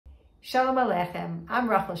Shalom Aleichem. I'm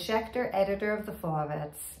Rachel Schechter, editor of the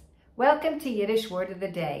Forwards. Welcome to Yiddish Word of the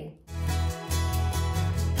Day.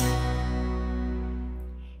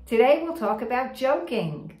 Today we'll talk about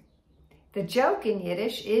joking. The joke in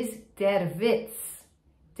Yiddish is der Witz,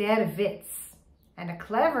 der Witz. And a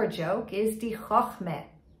clever joke is die Chochme,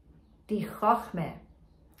 die Chochme.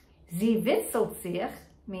 Sie witzelt sich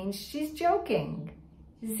means she's joking.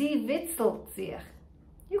 Sie witzelt sich.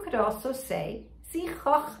 You could also say Sie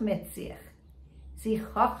chochmet sich. Sie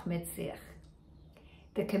chochmet sich.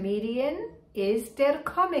 The comedian is der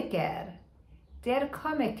Komiker. Der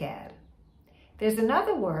Komiker. There's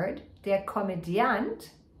another word, der Komödiant,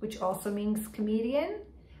 which also means comedian,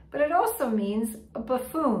 but it also means a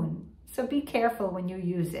buffoon. So be careful when you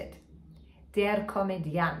use it. Der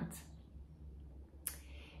Komödiant.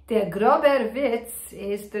 Der grober Witz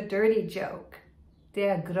is the dirty joke.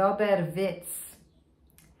 Der grober Witz.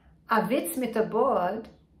 A Witz mit a Bord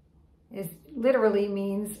literally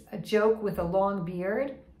means a joke with a long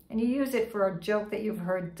beard, and you use it for a joke that you've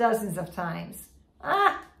heard dozens of times.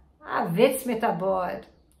 A Witz mit a Bord,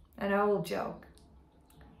 an old joke.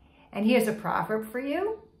 And here's a proverb for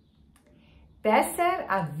you. Besser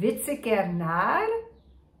a witziger Narr,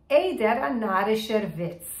 eider a narrischer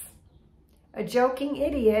Witz. A joking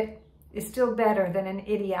idiot is still better than an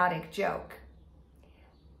idiotic joke.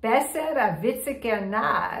 Besser a witziger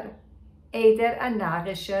Narr, eider a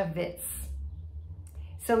narrischer Witz.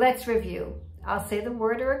 So let's review. I'll say the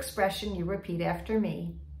word or expression, you repeat after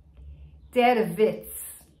me. Der Witz,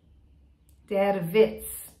 der Witz.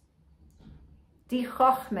 Die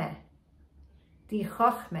Chochme, die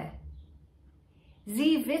Chochme.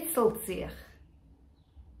 Sie witzelt sich,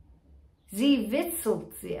 sie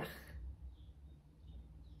witzelt sich.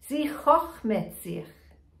 Sie chochmet sich,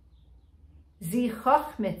 sie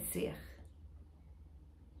chochmet sich.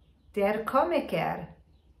 Der Komiker,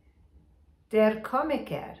 der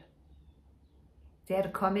Komiker.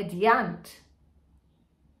 Der Komödiant,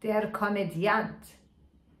 der Komödiant.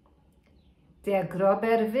 Der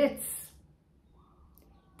grober Witz,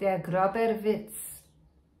 der grober Witz.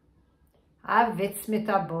 A Witz mit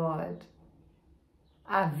a Bord,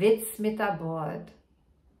 a Witz mit a Bord.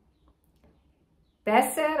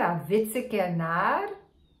 Besser a witziger Narr,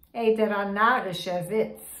 eider a narrischer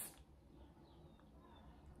Witz.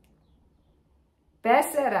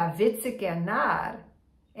 Besser a witziger Narr,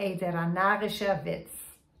 eider a narrischer Witz.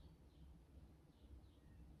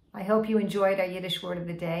 I hope you enjoyed our Yiddish word of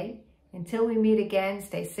the day. Until we meet again,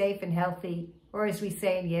 stay safe and healthy, or as we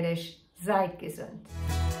say in Yiddish, seid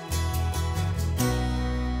gesund.